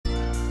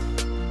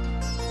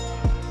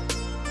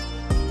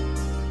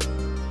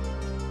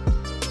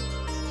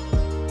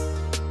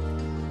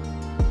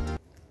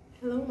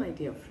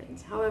dear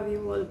friends, how have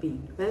you all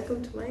been?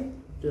 Welcome to my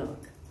vlog,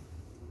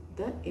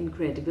 The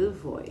Incredible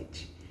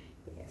Voyage.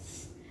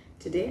 Yes,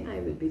 today I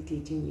will be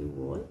teaching you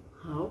all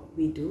how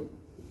we do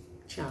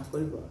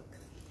charcoal work.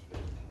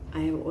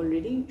 I have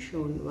already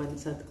shown one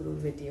Sadhguru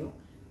video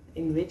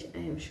in which I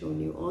have shown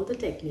you all the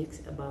techniques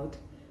about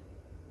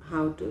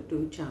how to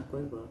do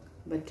charcoal work.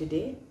 But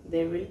today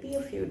there will be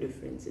a few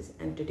differences,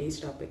 and today's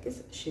topic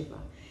is Shiva.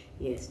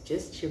 Yes,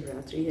 just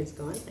Shivratri has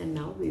gone and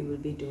now we will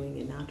be doing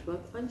an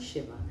artwork on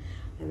Shiva.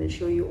 I will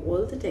show you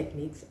all the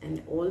techniques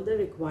and all the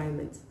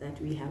requirements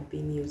that we have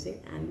been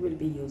using and will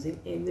be using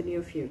in the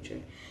near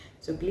future.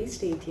 So please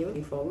stay tuned.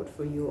 Looking forward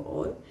for you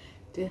all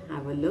to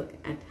have a look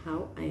at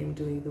how I am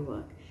doing the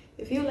work.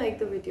 If you like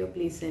the video,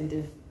 please send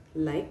a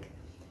like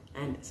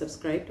and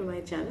subscribe to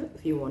my channel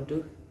if you want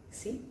to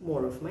see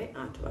more of my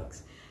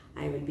artworks.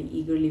 I will be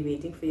eagerly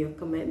waiting for your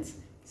comments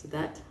so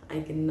that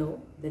I can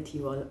know that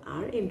you all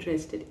are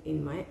interested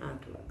in my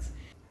artworks.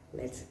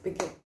 Let's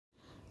begin.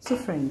 So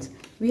friends,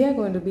 we are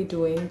going to be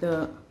doing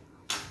the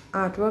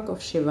artwork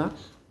of Shiva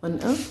on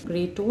a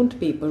grey toned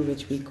paper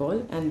which we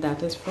call, and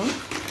that is from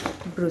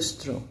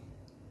Brustro.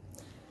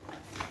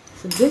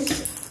 So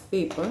this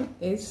paper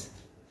is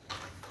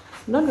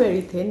not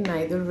very thin,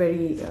 neither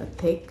very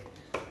thick,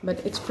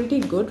 but it's pretty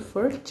good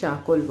for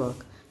charcoal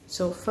work.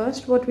 So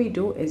first what we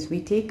do is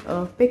we take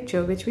a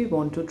picture which we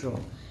want to draw,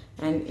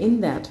 and in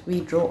that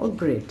we draw a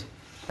grid.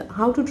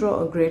 How to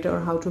draw a grid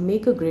or how to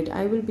make a grid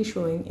I will be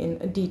showing in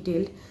a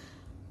detailed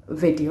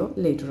video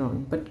later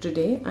on, but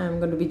today I am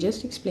going to be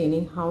just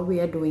explaining how we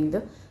are doing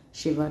the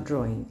Shiva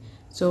drawing.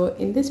 So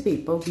in this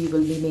paper we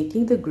will be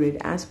making the grid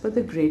as per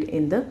the grid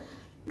in the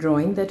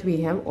drawing that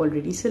we have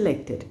already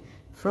selected.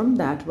 From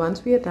that,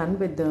 once we are done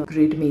with the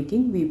grid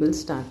making, we will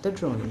start the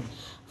drawing.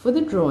 For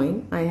the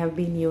drawing, I have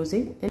been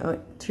using a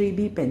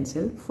 3B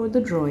pencil for the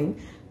drawing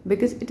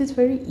because it is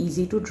very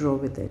easy to draw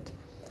with it.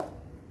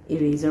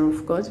 Eraser,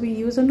 of course, we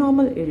use a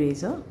normal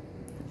eraser.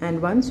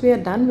 And once we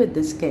are done with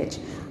the sketch,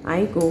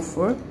 I go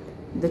for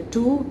the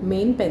two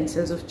main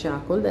pencils of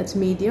charcoal, that's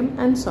medium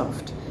and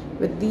soft.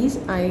 With these,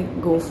 I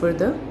go for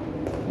the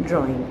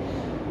drawing.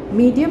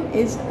 Medium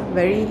is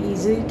very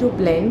easy to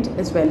blend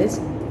as well as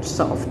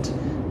soft,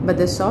 but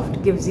the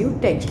soft gives you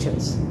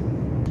textures.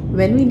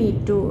 When we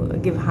need to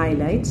give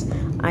highlights,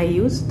 I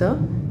use the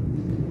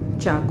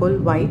charcoal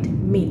white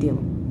medium,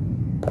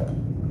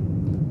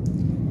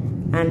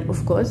 and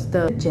of course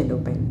the jello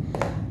pen.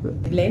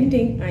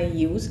 Blending, I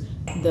use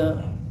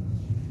the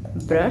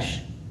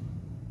brush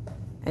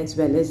as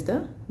well as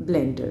the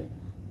blender.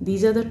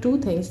 These are the two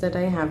things that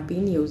I have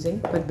been using,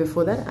 but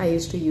before that I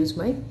used to use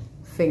my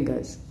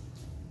fingers.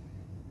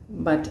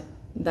 But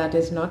that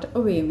is not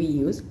a way we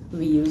use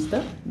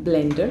the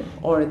blender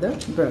or the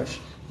brush.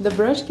 The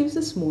brush gives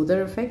a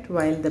smoother effect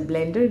while the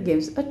blender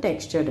gives a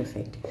textured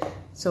effect.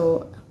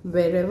 So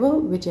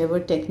whichever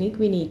technique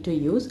we need to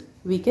use,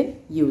 we can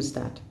use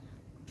that.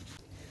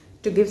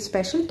 To give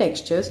special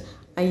textures,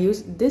 I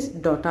use this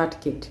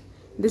drawart kit.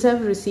 This I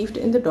have received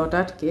in the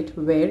drawart kit,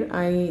 where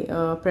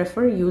I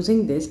prefer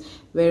using this,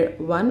 where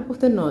one of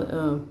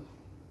the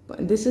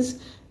this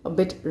is a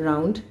bit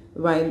round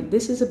while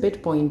this is a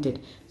bit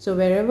pointed. So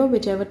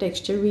whichever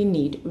texture we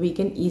need, we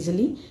can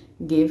easily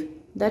give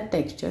that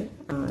texture.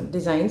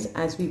 Designs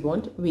as we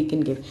want, we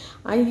can give.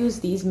 I use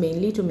these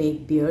mainly to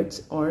make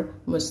beards or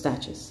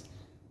mustaches.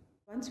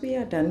 Once we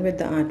are done with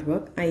the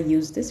artwork, I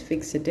use this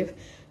fixative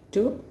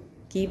to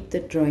keep the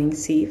drawing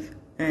safe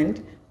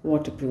and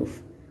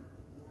waterproof.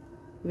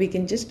 We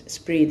can just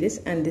spray this,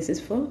 and this is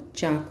for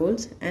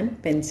charcoals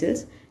and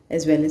pencils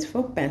as well as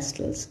for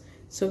pastels.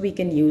 So we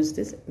can use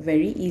this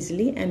very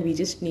easily, and we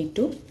just need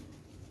to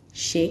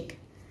shake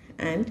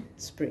and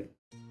spray.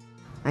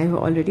 I have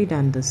already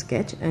done the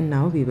sketch, and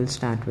now we will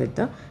start with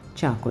the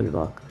charcoal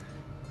work.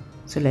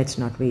 So let's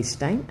not waste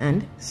time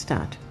and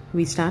start.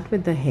 We start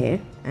with the hair,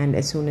 and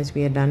as soon as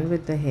we are done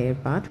with the hair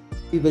part,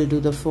 we will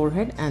do the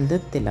forehead and the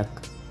tilak.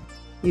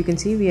 You can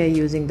see we are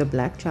using the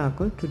black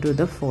charcoal to do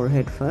the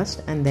forehead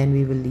first, and then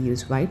we will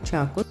use white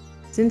charcoal.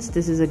 Since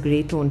this is a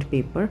grey toned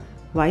paper,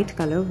 white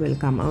color will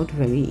come out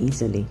very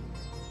easily.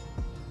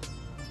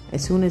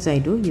 As soon as I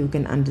do, you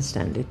can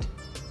understand it.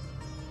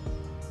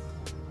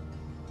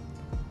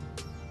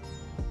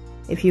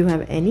 If you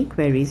have any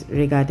queries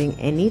regarding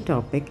any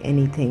topic,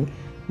 anything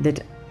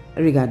that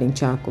regarding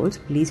charcoals,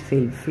 please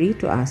feel free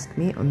to ask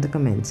me on the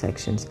comment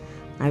sections.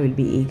 I will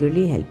be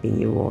eagerly helping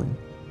you all.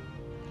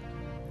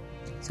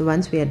 So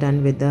once we are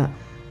done with the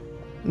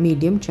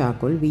medium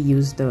charcoal, we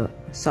use the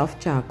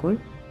soft charcoal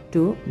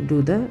to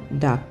do the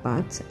dark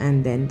parts,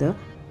 and then the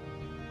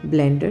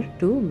blender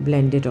to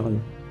blend it all.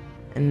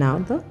 And now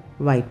the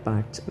white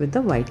parts with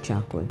the white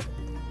charcoal.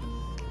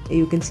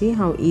 You can see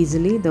how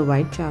easily the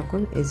white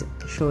charcoal is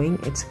showing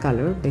its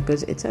color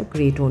because it's a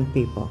grey toned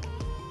paper.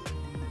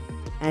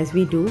 As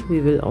we do,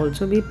 we will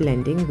also be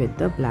blending with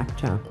the black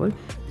charcoal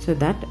so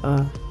that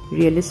a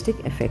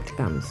realistic effect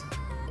comes.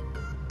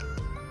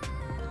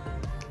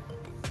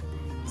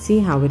 See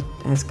how it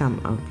has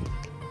come out.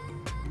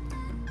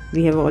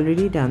 We have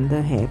already done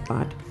the hair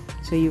part,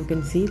 so you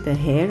can see the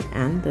hair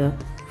and the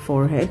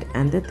forehead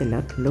and the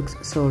tilak looks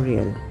so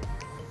real.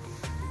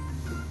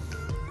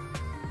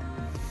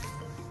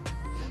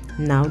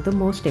 Now the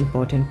most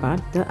important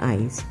part, the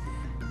eyes.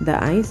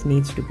 The eyes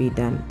needs to be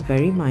done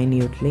very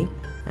minutely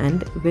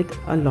and with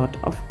a lot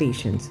of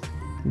patience,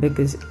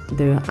 because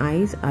the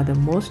eyes are the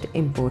most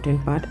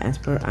important part as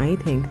per I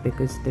think,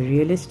 because the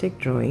realistic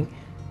drawing,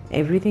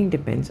 everything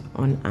depends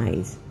on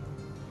eyes.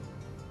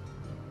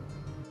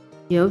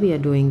 Here we are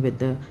doing with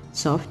the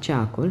soft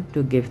charcoal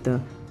to give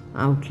the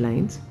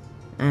outlines,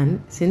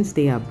 and since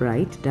they are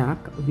bright dark,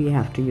 we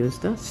have to use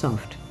the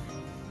soft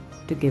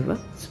to give a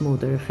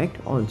smoother effect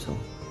also.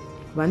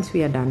 Once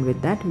we are done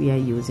with that, we are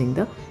using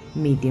the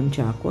medium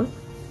charcoal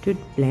to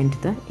blend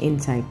the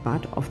inside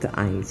part of the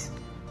eyes.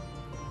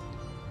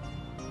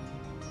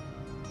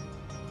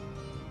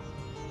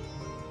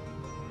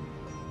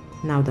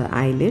 Now the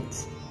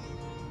eyelids,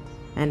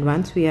 and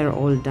once we are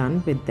all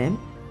done with them,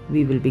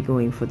 we will be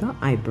going for the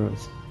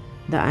eyebrows.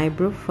 The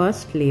eyebrow,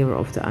 first layer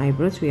of the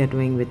eyebrows we are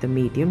doing with the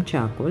medium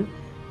charcoal,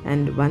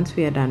 and once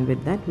we are done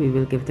with that, we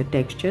will give the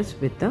textures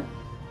with the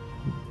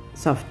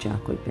soft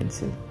charcoal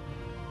pencil.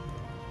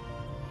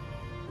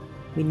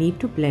 We need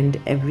to blend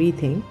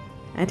everything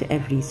at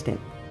every step.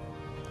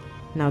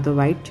 Now the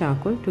white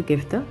charcoal to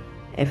give the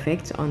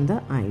effects on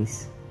the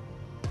eyes.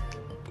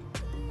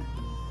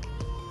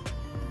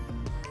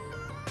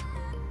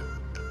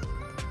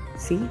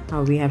 See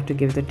how we have to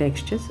give the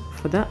textures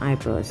for the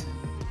eyebrows.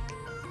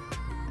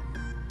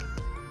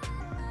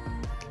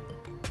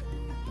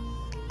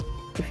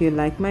 If you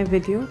like my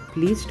video,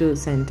 please do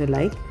send a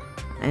like,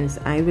 and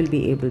I will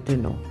be able to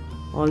know.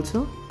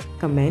 Also,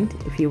 comment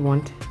if you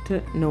want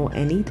to know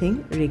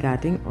anything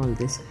regarding all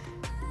these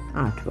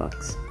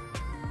artworks.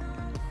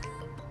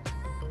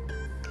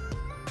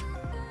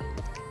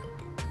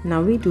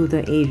 Now we do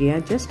the area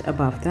just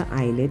above the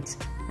eyelids,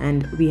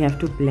 and we have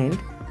to blend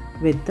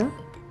with the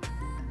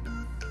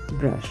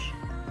brush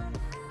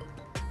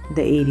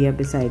the area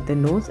beside the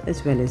nose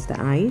as well as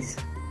the eyes,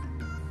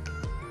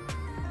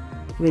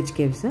 which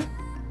gives a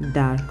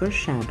darker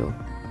shadow.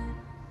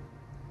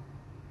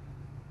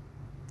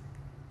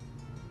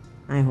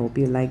 I hope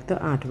you like the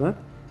artwork.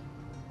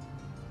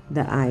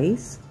 The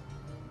eyes,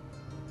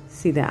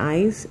 see, the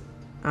eyes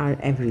are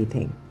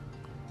everything.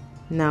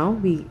 Now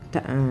we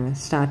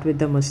start with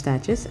the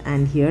mustaches,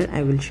 and here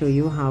I will show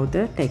you how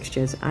the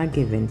textures are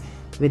given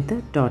with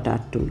the dot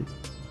art tool.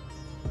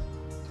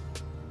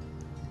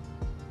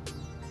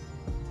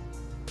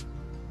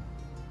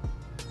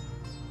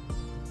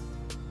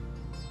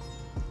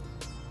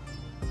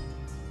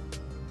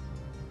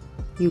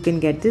 You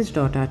can get this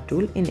dot art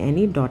tool in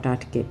any dot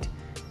art kit.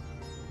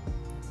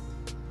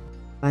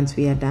 Once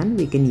we are done,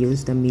 we can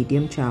use the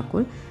medium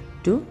charcoal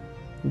to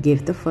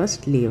give the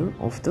first layer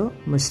of the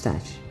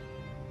mustache.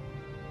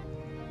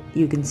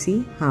 You can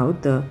see how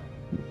the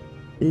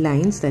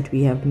lines that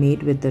we have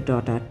made with the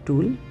dot art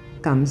tool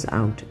comes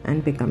out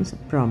and becomes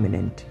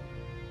prominent.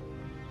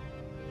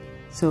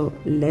 So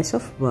less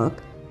of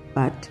work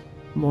but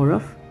more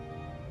of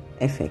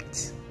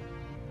effects.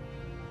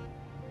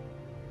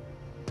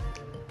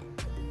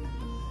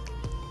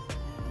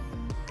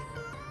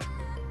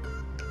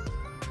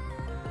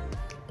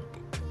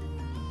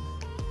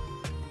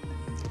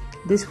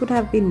 This would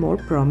have been more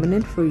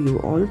prominent for you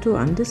all to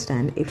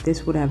understand if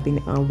this would have been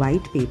a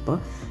white paper,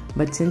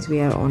 but since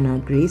we are on a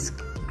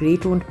grey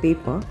toned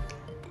paper,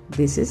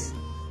 this is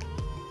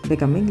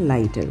becoming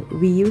lighter.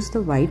 We use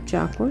the white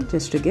charcoal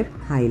just to give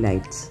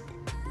highlights.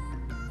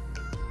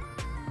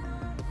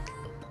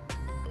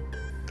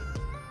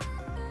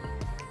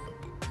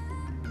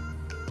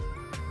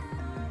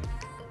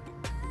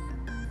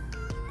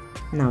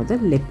 Now the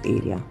lip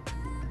area.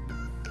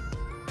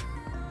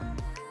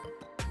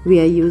 We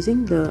are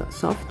using the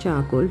soft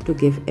charcoal to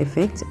give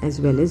effects,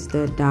 as well as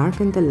the dark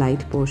and the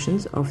light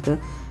portions of the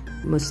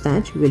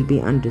mustache will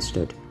be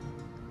understood.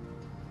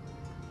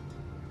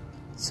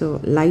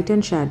 So light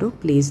and shadow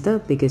plays the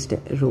biggest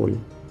role.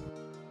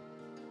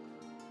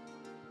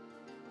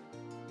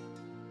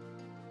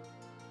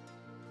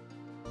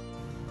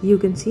 You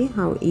can see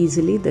how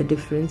easily the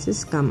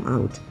differences come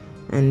out,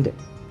 and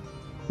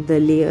the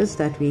layers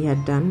that we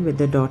had done with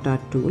the dot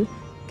art tool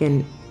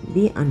can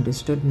be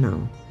understood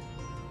now.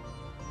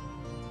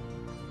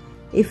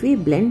 If we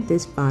blend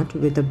this part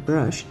with a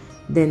brush,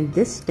 then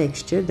this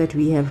texture that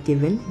we have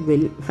given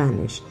will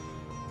vanish,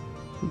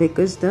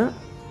 because the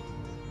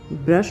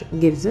brush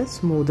gives a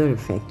smoother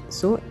effect,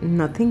 so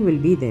nothing will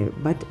be there.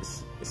 But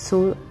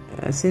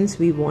since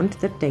we want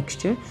the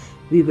texture,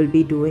 we will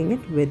be doing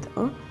it with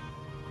a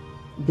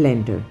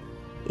blender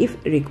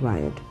if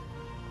required.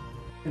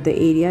 The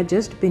area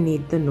just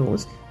beneath the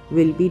nose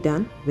will be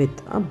done with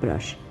a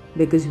brush,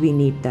 because we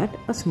need that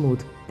a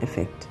smooth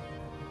effect.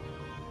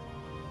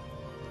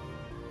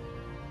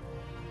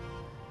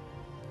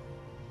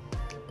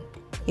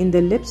 In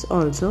the lips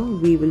also,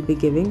 we will be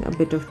giving a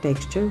bit of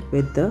texture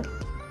with the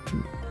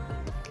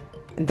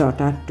dot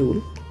art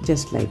tool,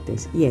 just like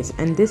this. Yes,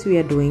 and this we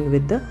are doing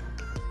with the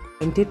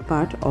pointed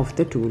part of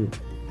the tool.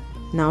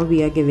 Now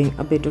we are giving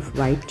a bit of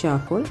white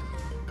charcoal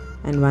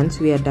and once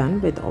we are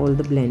done with all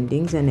the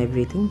blendings and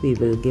everything, we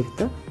will give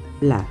the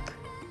black.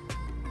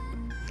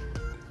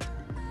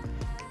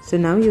 So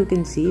now you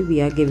can see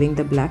we are giving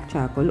the black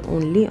charcoal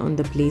only on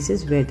the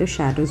places where the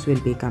shadows will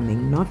be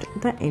coming, not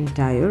the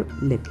entire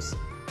lips.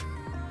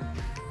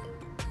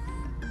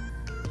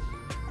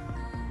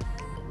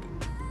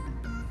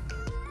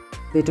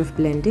 Bit of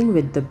blending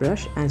with the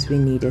brush as we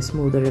need a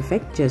smoother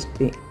effect just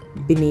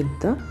beneath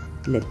the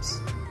lips.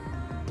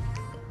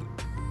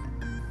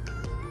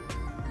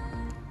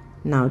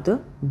 Now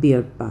the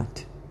beard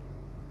part.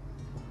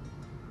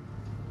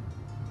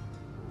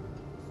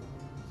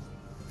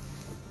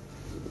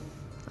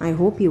 I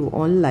hope you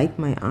all like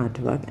my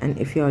artwork, and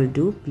if you all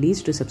do,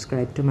 please do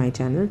subscribe to my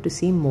channel to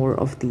see more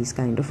of these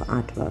kind of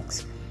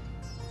artworks.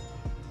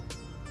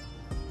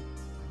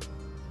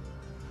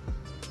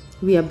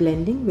 We are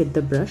blending with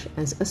the brush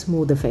as a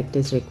smooth effect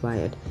is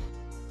required.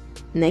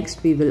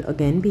 Next, we will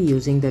again be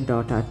using the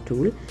dot art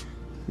tool,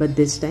 but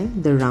this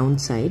time the round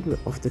side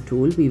of the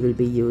tool we will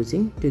be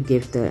using to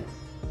give the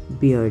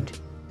beard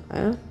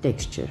a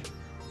texture.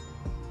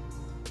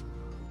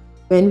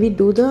 When we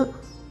do the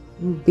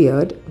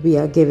beard, we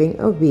are giving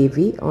a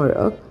wavy or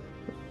a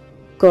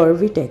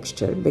curvy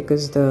texture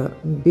because the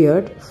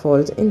beard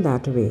falls in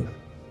that way.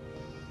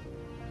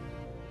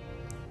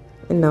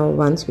 And now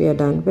once we are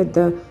done with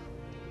the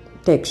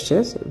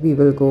textures, we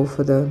will go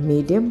for the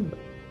medium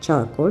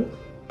charcoal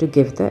to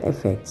give the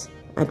effects.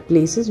 At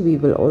places we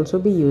will also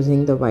be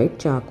using the white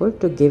charcoal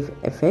to give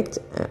effects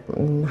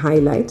and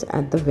highlights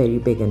at the very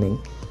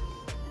beginning.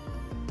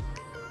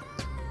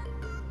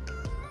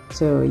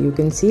 So you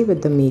can see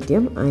with the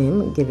medium I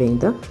am giving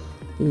the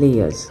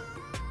layers.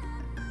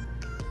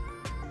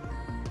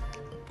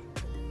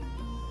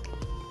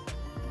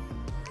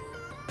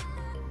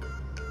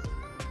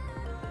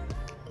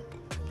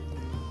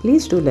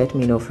 Please do let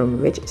me know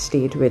from which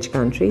state, which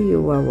country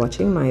you are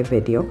watching my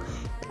video.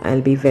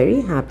 I'll be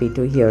very happy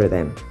to hear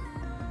them.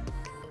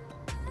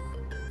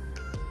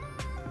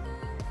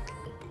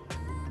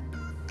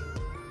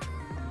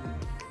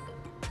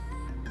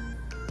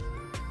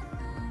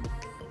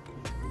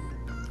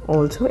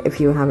 Also, if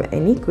you have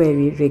any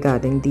query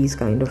regarding these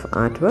kind of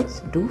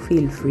artworks, do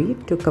feel free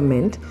to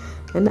comment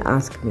and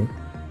ask me.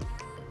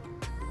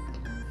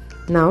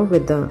 Now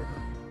with the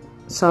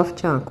soft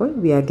charcoal,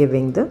 we are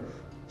giving the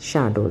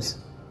shadows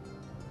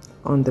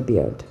on the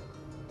beard.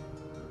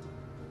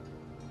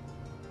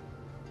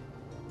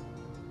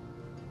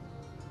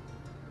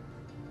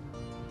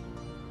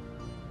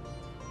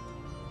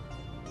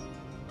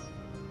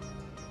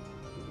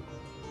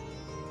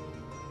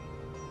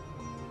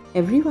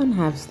 Everyone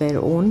has their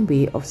own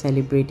way of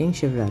celebrating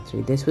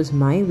Shivratri. This was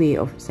my way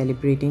of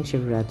celebrating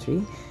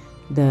Shivratri,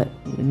 the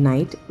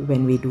night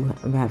when we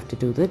have to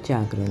do the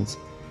jagrans.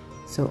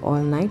 So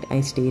all night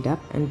I stayed up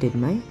and did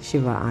my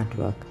Shiva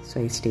artwork.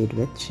 So I stayed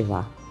with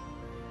Shiva.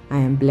 I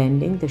am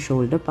blending the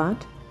shoulder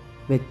part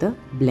with the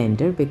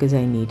blender because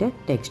I need a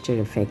texture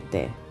effect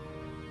there.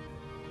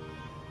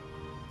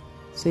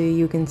 So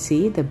you can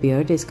see the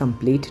beard is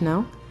complete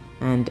now,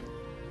 and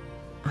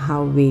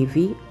how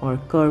wavy or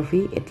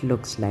curvy it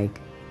looks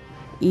like.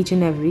 Each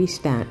and every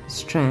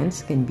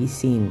strands can be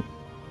seen.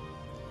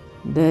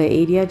 The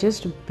area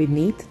just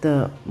beneath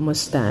the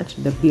mustache,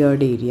 the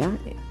beard area,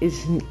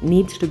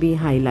 needs to be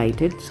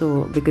highlighted,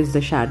 so because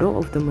the shadow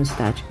of the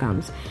mustache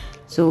comes,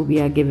 so we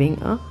are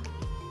giving a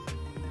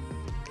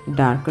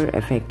darker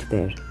effect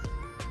there.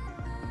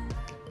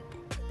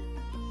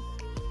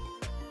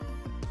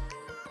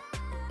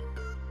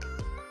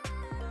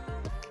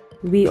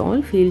 We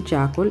all feel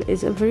charcoal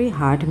is a very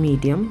hard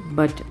medium,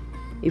 but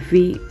if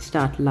we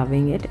start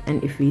loving it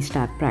and if we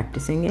start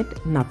practicing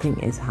it, nothing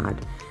is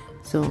hard.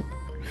 So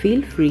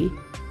feel free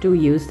to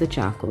use the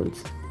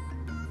charcoals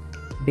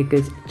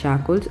because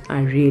charcoals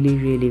are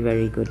really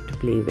very good to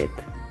play with.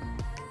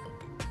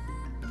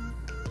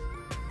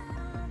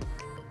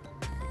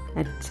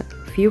 At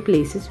few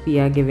places we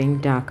are giving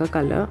darker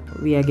color,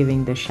 we are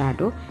giving the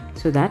shadow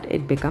so that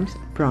it becomes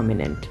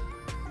prominent.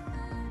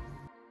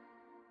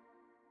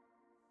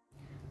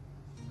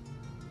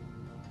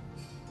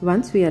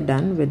 Once we are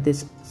done with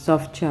this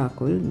soft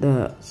charcoal,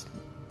 the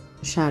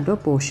shadow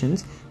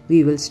portions,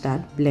 we will start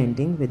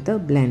blending with the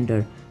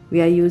blender.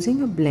 We are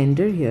using a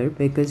blender here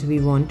because we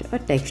want a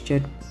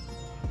textured.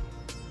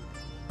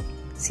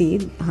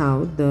 See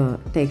how the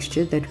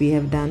texture that we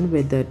have done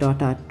with the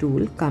dot art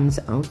tool comes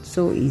out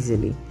so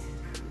easily.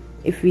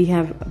 If we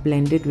have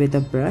blended with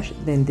a brush,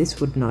 then this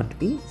would not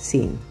be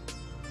seen.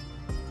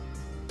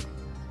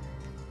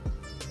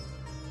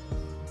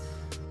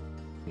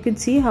 You can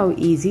see how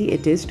easy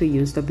it is to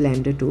use the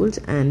blender tools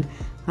and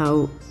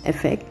how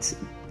effects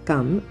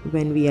come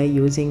when we are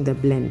using the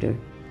blender.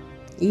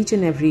 Each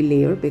and every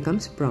layer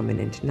becomes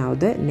prominent. Now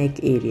the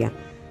neck area.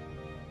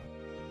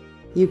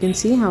 You can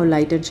see how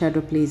light and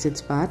shadow plays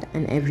its part,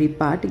 and every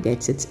part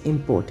gets its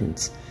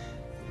importance.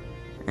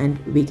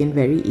 And we can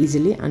very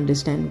easily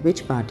understand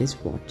which part is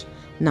what.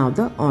 Now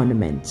the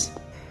ornaments.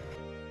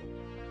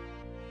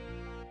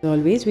 As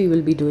always, we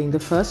will be doing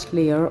the first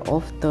layer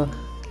of the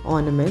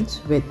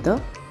ornaments with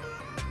the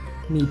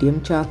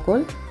medium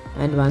charcoal,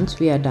 and once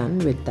we are done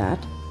with that,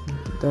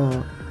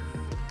 the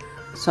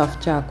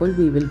soft charcoal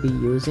we will be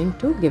using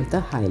to give the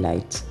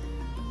highlights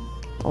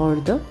or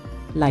the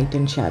light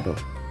and shadow.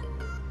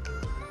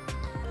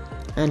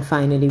 And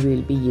finally we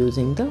will be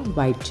using the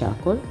white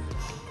charcoal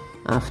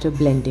after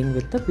blending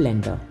with the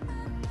blender.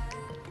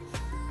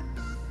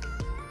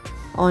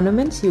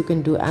 Ornaments you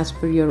can do as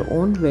per your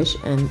own wish,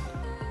 and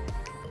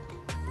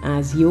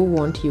as you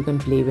want you can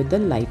play with the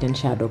light and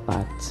shadow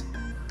parts.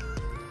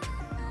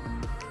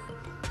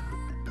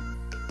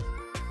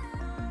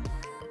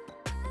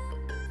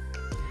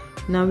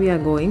 Now we are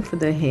going for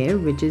the hair,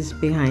 which is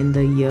behind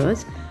the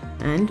ears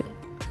and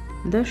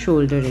the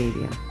shoulder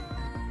area.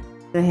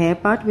 The hair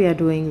part we are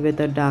doing with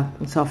a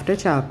softer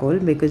charcoal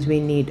because we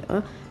need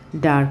a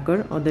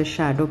darker or the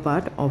shadow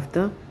part of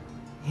the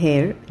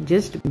hair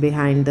just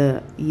behind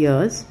the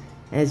ears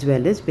as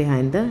well as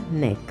behind the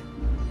neck.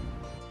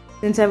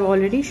 Since I've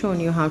already shown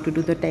you how to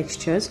do the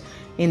textures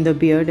in the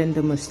beard and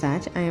the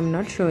mustache, I am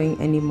not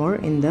showing any more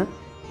in the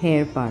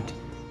hair part.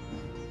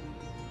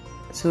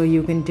 So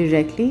you can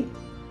directly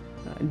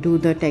do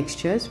the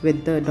textures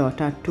with the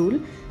dot art tool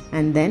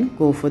and then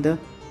go for the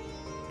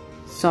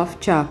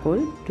soft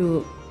charcoal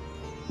to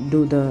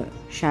do the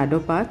shadow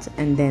parts,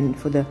 and then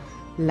for the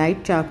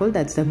light charcoal,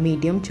 that's the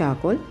medium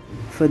charcoal,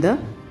 for the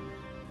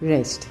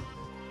rest.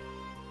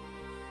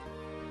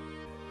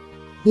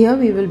 Here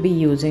we will be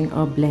using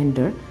a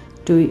blender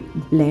to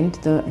blend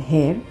the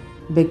hair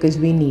because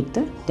we need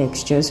the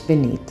textures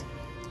beneath.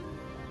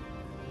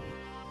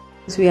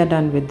 Once we are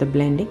done with the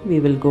blending, we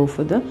will go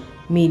for the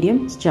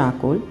medium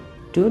charcoal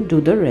to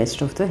do the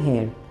rest of the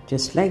hair,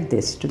 just like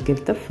this, to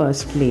give the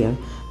first layer.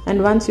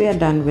 And once we are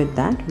done with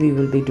that, we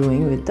will be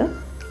doing with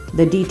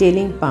the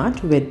detailing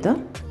part with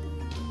the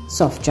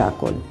soft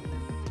charcoal.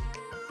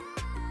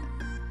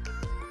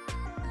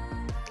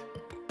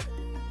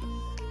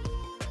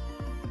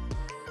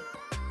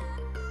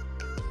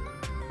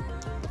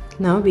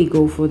 Now we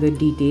go for the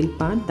detail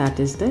part, that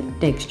is the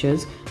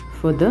textures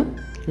for the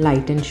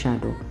light and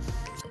shadow.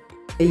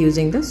 We are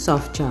using the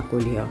soft charcoal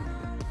here.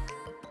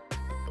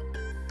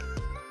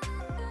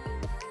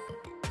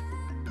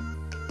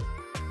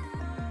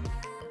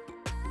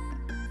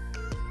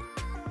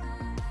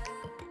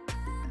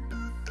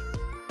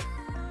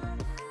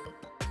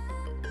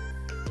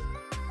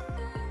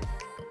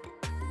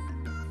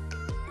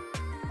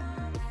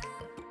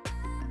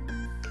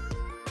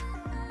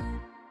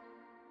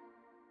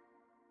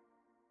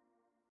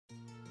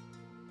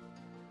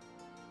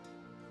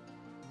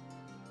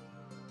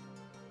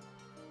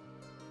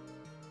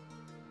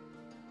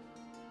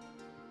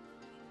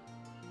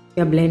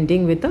 We are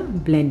blending with a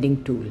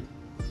blending tool.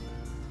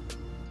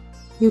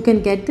 You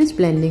can get this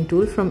blending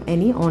tool from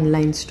any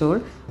online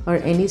store or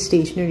any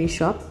stationery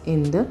shop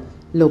in the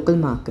local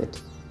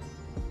market.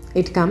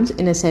 It comes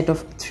in a set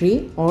of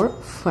 3 or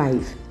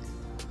 5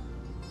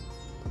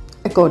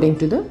 according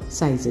to the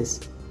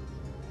sizes.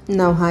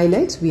 Now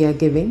highlights we are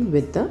giving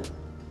with the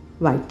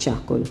white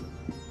charcoal.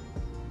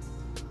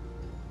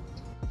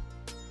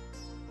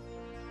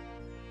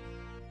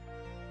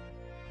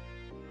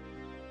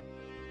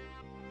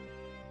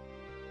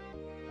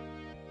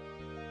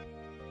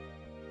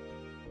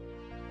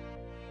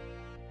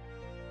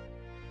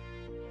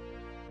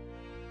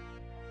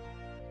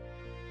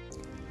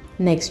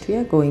 Next we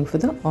are going for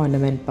the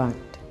ornament part.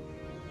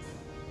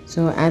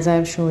 So as I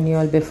have shown you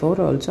all before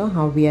also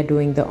how we are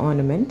doing the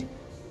ornament,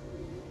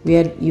 we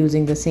are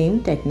using the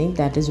same technique,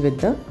 that is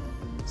with the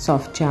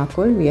soft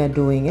charcoal. We are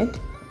doing it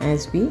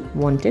as we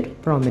want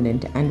it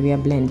prominent, and we are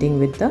blending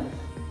with the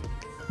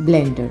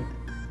blender.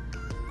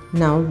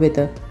 Now with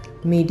the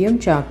medium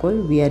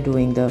charcoal we are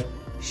doing the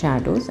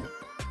shadows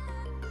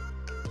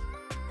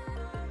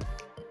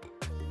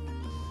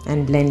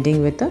and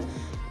blending with the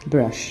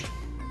brush.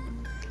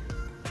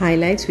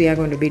 Highlights we are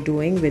going to be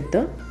doing with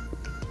the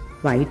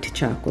white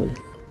charcoal.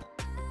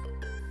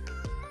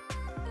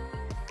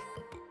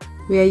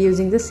 We are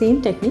using the same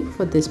technique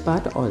for this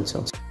part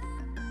also.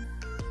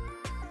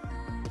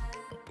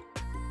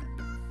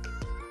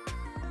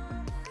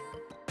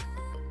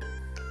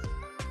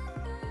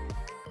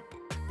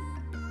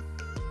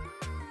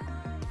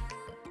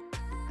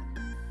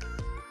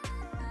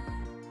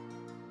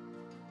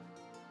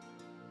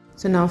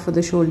 So now for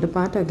the shoulder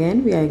part,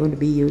 again we are going to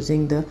be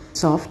using the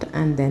soft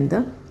and then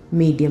the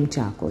medium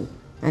charcoal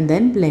and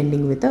then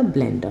blending with a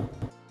blender.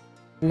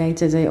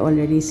 Highlights, as I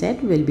already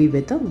said, will be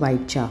with a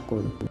white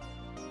charcoal.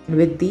 And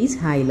with these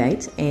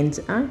highlights ends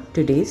our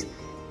today's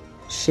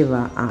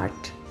Shiva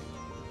art.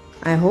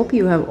 I hope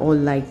you have all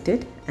liked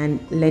it, and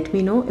let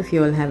me know if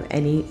you all have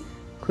any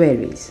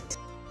queries.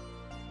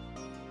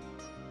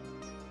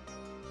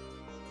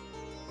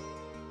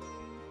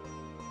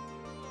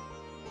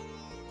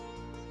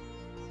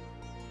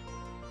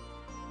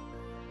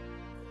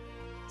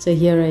 So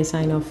here I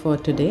sign off for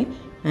today,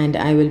 and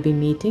I will be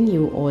meeting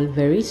you all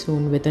very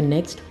soon with the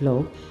next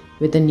vlog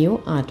with a new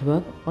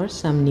artwork or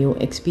some new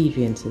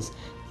experiences.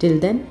 Till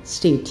then,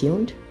 stay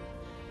tuned.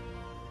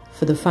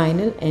 For the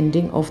final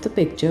ending of the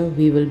picture,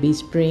 we will be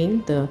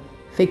spraying the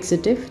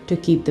fixative to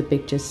keep the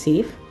picture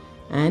safe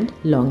and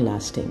long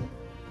lasting.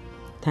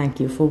 Thank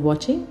you for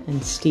watching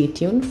and stay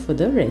tuned for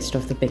the rest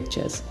of the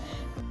pictures.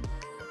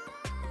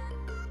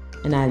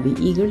 And I'll be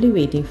eagerly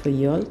waiting for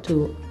you all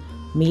to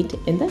meet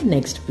in the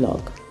next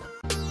vlog.